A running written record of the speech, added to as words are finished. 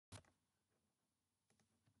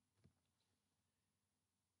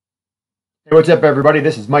Hey, what's up, everybody?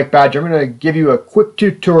 This is Mike Badger. I'm going to give you a quick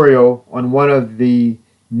tutorial on one of the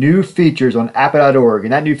new features on APPPA.org,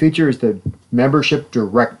 and that new feature is the membership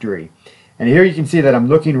directory. And here you can see that I'm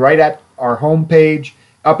looking right at our home page.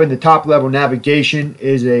 Up in the top level navigation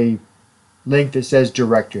is a link that says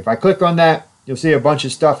directory. If I click on that, you'll see a bunch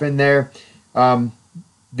of stuff in there.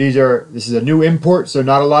 This is a new import, so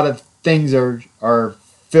not a lot of things are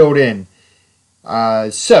filled in.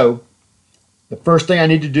 So the first thing I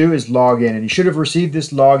need to do is log in, and you should have received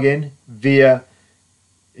this login via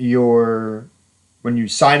when you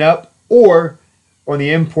sign up, or on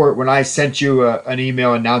the import when I sent you an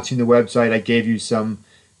email announcing the website. I gave you some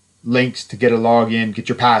links to get a login, get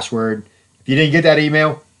your password. If you didn't get that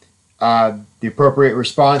email, the appropriate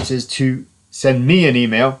response is to send me an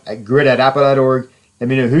email at grid@appa.org. Let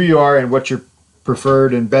me know who you are and what your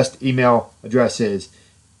preferred and best email address is.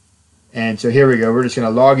 And so here we go. We're just going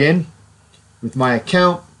to log in with my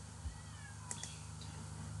account.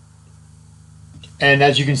 And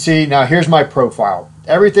as you can see, now here's my profile.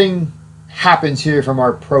 Everything happens here from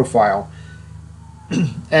our profile.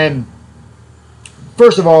 And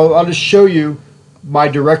first of all, I'll just show you my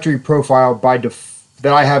directory profile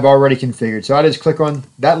that I have already configured. So I just click on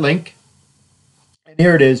that link, and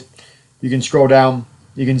here it is. You can scroll down.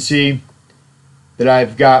 You can see that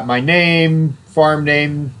I've got my name, farm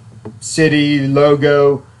name, city,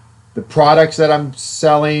 logo, the products that I'm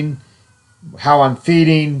selling, how I'm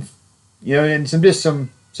feeding, and some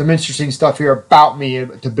interesting stuff here about me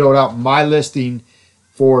to build out my listing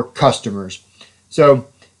for customers. So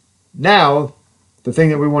now the thing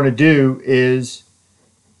that we want to do is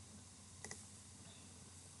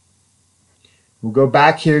we'll go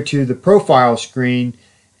back here to the profile screen,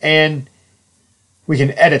 and we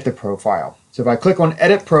can edit the profile. So if I click on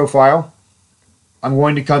edit profile, I'm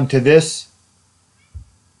going to come to this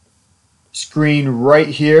screen right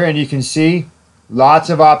here, and you can see lots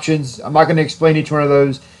of options. I'm not going to explain each one of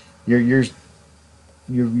those. You're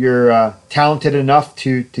talented enough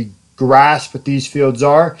to grasp what these fields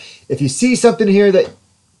are. If you see something here that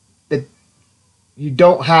you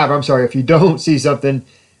don't have, if you don't see something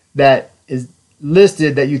that is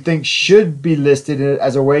listed that you think should be listed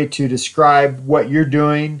as a way to describe what you're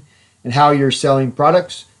doing and how you're selling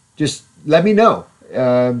products, just let me know.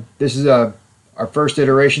 This is our first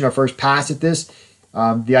iteration, our first pass at this.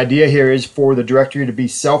 The idea here is for the directory to be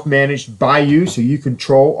self-managed by you, so you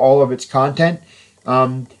control all of its content.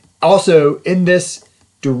 Also, in this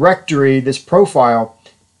directory, this profile,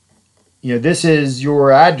 this is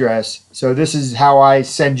your address. So this is how I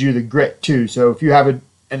send you the grit too. So if you have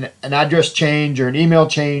an address change or an email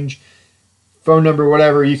change, phone number,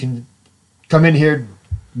 whatever, you can come in here,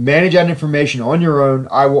 manage that information on your own.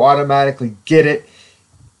 I will automatically get it.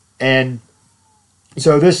 And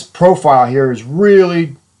so this profile here is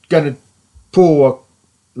really going to pull a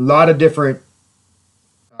lot of different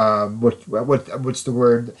what's the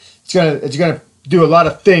word? It's gonna do a lot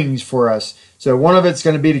of things for us. So one of it's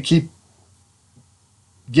going to be to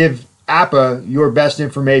give APPA your best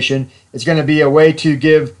information. It's going to be a way to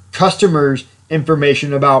give customers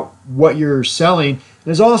information about what you're selling.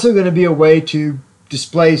 There's also going to be a way to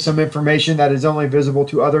display some information that is only visible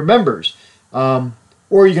to other members,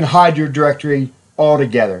 or you can hide your directory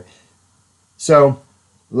altogether. So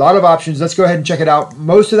a lot of options. Let's go ahead and check it out.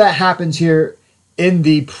 Most of that happens here in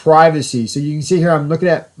the privacy. So you can see here I'm looking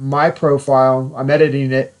at my profile, I'm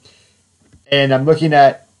editing it, and I'm looking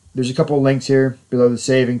at, there's a couple of links here below the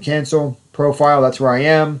save and cancel profile. That's where I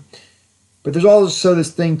am. But there's also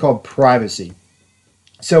this thing called privacy.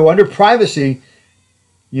 So under privacy,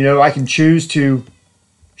 I can choose to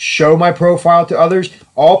show my profile to others.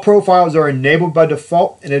 All profiles are enabled by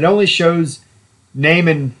default, and it only shows name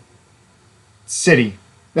and city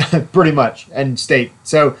pretty much, and state.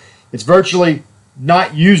 So it's virtually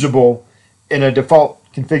not usable in a default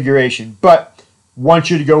configuration, but want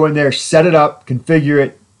you to go in there, set it up, configure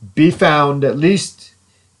it, be found, at least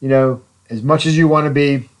as much as you want to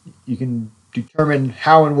be. You can determine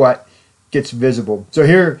how and what gets visible. So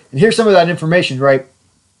here's some of that information, right?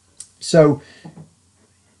 So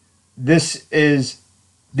these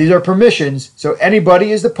are permissions. So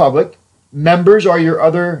anybody is the public, members are your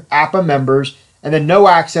other APPA members, and then no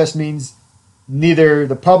access means neither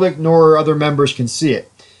the public nor other members can see it.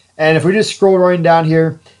 And if we just scroll right down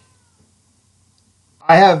here,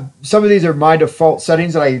 I have some of these are my default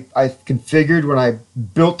settings that I configured when I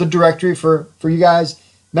built the directory for you guys.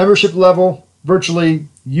 Membership level, virtually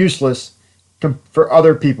useless for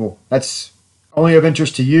other people. That's only of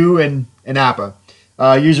interest to you and APPA.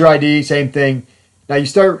 User ID, same thing. Now you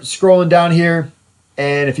start scrolling down here,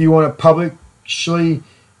 and if you want to publicly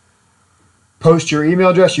post your email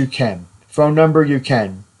address, you can. Phone number, you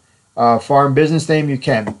can. Farm business name, you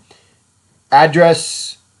can.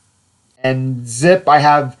 Address and zip, I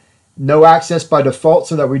have no access by default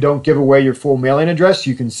so that we don't give away your full mailing address.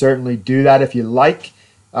 You can certainly do that if you like.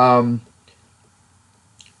 But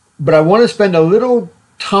I want to spend a little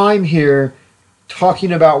time here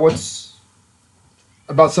talking about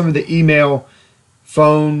some of the email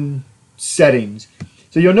phone settings.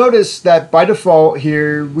 So you'll notice that by default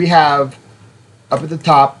here we have up at the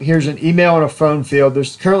top, here's an email and a phone field.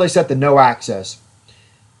 There's currently set to no access.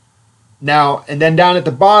 Now, and then down at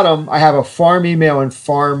the bottom, I have a farm email and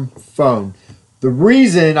farm phone. The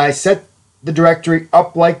reason I set the directory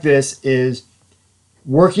up like this is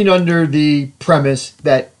working under the premise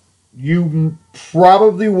that you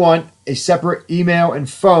probably want a separate email and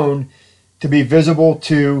phone to be visible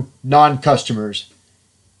to non-customers.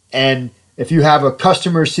 And if you have a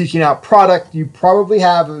customer seeking out product, you probably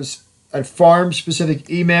have a farm-specific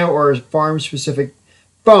email or a farm-specific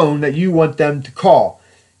phone that you want them to call.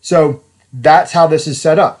 So that's how this is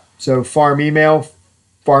set up. So farm email,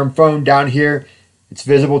 farm phone down here, it's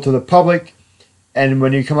visible to the public. And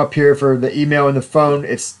when you come up here for the email and the phone,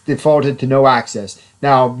 it's defaulted to no access.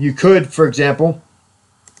 Now, you could, for example,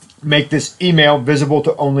 make this email visible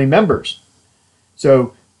to only members.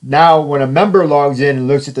 So now when a member logs in and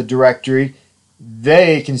looks at the directory,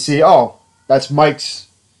 they can see, oh, that's Mike's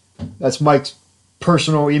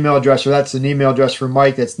personal email address, or that's an email address for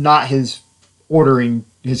Mike. That's not his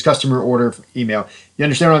customer order email. You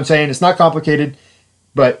understand what I'm saying? It's not complicated,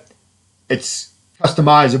 but it's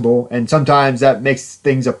customizable, and sometimes that makes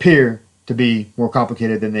things appear to be more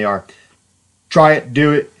complicated than they are. Try it,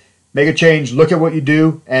 do it, make a change, look at what you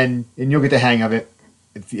do, and you'll get the hang of it.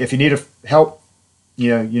 If you need help,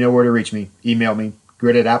 you know where to reach me. Email me,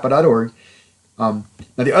 grit@appa.org. Now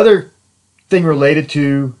the other thing related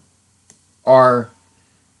to our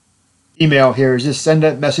email here is this send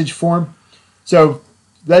a message form. So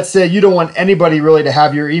let's say you don't want anybody really to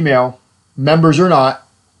have your email, members or not,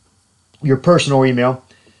 your personal email.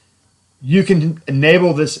 You can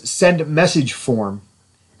enable this send message form.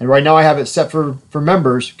 And right now I have it set for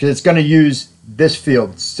members because it's going to use this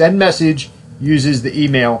field. Send message uses the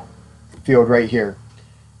email field right here.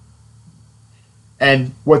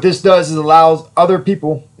 And what this does is allows other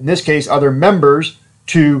people, in this case other members,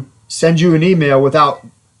 to send you an email without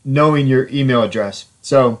knowing your email address.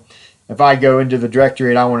 So if I go into the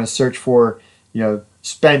directory and I want to search for,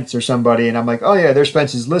 Spence or somebody, and I'm like, oh yeah, there's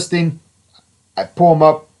Spence's listing. I pull them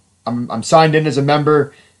up. I'm signed in as a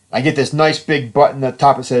member. I get this nice big button at the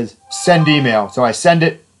top that says send email. So I send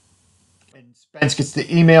it, and Spence gets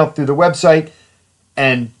the email through the website,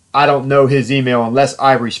 and I don't know his email unless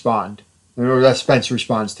I respond, or unless Spence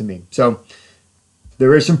responds to me. So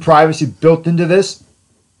there is some privacy built into this.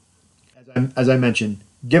 As I mentioned,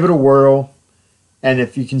 give it a whirl. And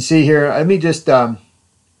if you can see here, let me just,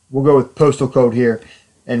 we'll go with postal code here,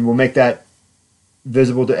 and we'll make that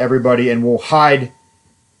visible to everybody, and we'll hide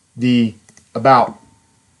the about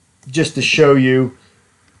just to show you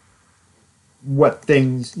what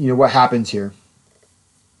things, what happens here.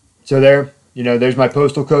 So there's my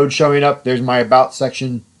postal code showing up. There's my about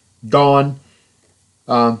section gone,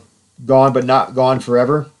 gone but not gone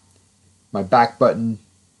forever. My back button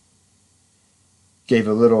gave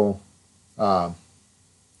a little little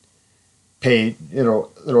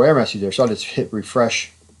error message there, so I'll just hit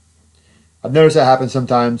refresh. I've noticed that happens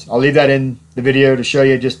sometimes. I'll leave that in the video to show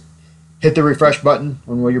you. Just hit the refresh button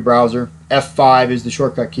on your browser. F5 is the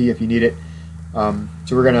shortcut key if you need it.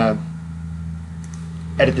 So we're gonna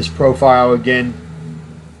edit this profile again,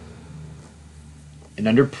 and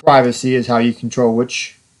under privacy is how you control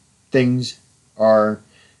which things are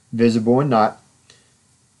visible and not.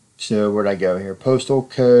 So where'd I go here? Postal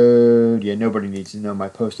code. Yeah, nobody needs to know my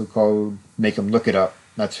postal code. Make them look it up.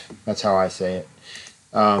 That's how I say it.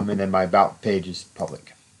 And then my about page is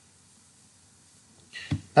public.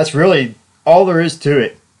 That's really all there is to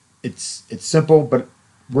it. It's simple, but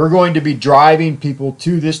we're going to be driving people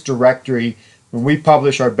to this directory when we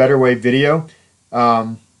publish our Better Way video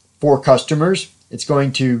for customers. It's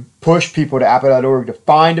going to push people to appa.org to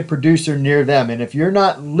find a producer near them. And if you're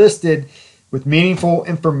not listed with meaningful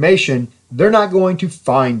information, they're not going to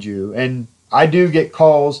find you. And I do get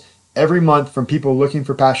calls every month from people looking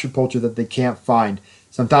for pasture poultry that they can't find.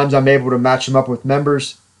 Sometimes I'm able to match them up with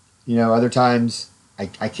members. Other times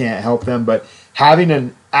I can't help them. But having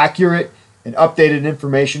an accurate and updated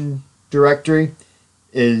information directory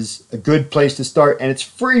is a good place to start, and it's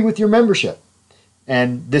free with your membership.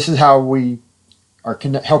 And this is how we are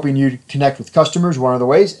helping you to connect with customers, one of the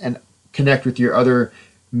ways, and connect with your other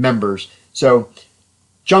members. So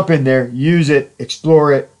jump in there, use it,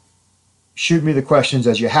 explore it, shoot me the questions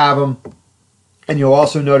as you have them. And you'll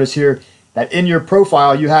also notice here that in your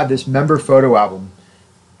profile, you have this member photo album.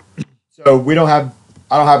 So I don't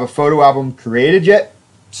have a photo album created yet.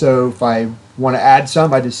 So if I want to add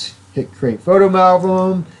some, I just hit create photo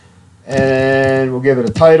album and we'll give it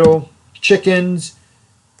a title, chickens.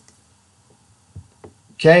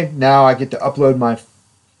 Okay, now I get to upload my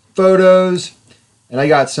photos and I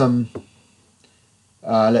got some,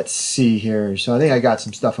 let's see here. So I think I got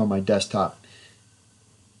some stuff on my desktop.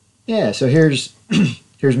 Yeah, so here's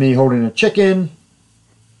here's me holding a chicken.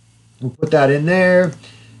 We'll put that in there.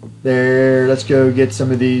 Let's go get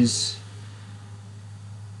some of these.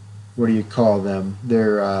 What do you call them?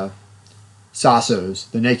 They're sasos,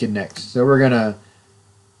 the naked necks. So we're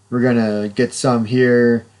gonna get some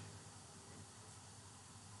here.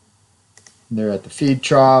 They're at the feed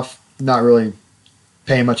trough. Not really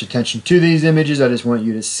paying much attention to these images. I just want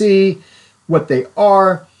you to see what they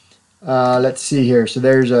are. Let's see here. So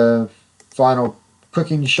there's a final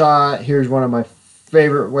cooking shot. Here's one of my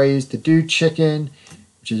favorite ways to do chicken,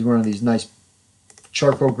 which is one of these nice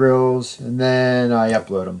charcoal grills. And then I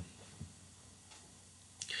upload them.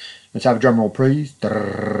 Let's have a drum roll, please.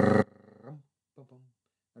 Okay.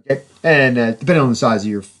 And depending on the size of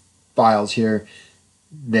your files here,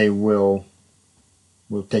 they will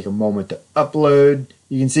take a moment to upload.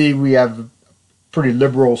 You can see we have pretty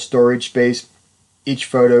liberal storage space. Each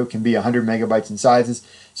photo can be 100 megabytes in sizes.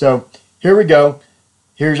 So here we go.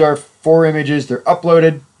 Here's our 4 images. They're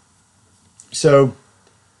uploaded. So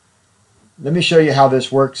let me show you how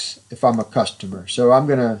this works if I'm a customer. So I'm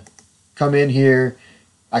going to come in here.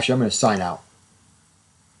 Actually, I'm going to sign out.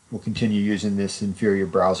 We'll continue using this inferior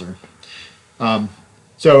browser.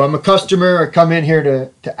 So I'm a customer. I come in here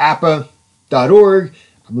to APPPA.org.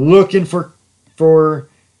 I'm looking for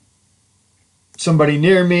somebody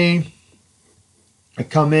near me. I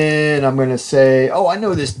come in, I'm going to say, oh, I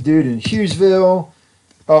know this dude in Hughesville.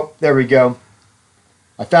 Oh, there we go.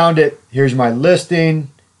 I found it. Here's my listing.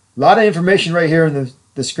 A lot of information right here on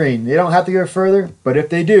the screen. They don't have to go further, but if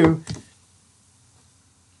they do,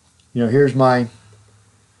 here's my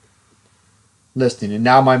listing. And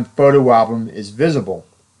now my photo album is visible.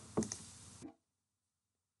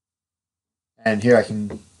 And here I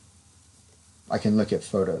can look at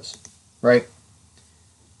photos, right?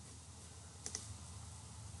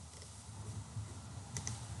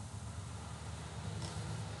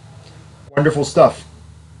 Wonderful stuff.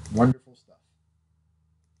 Wonderful stuff.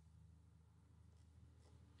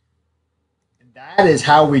 And that is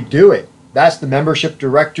how we do it. That's the membership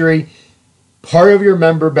directory. Part of your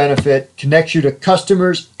member benefit connects you to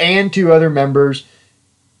customers and to other members.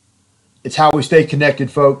 It's how we stay connected,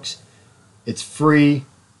 folks. It's free.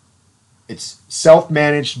 It's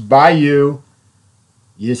self-managed by you.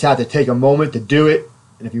 You just have to take a moment to do it.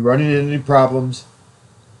 And if you're running into any problems,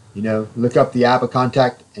 look up the APPPA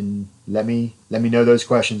contact and let me know those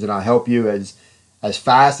questions, and I'll help you as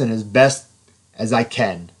fast and as best as I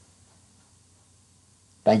can.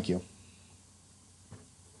 Thank you.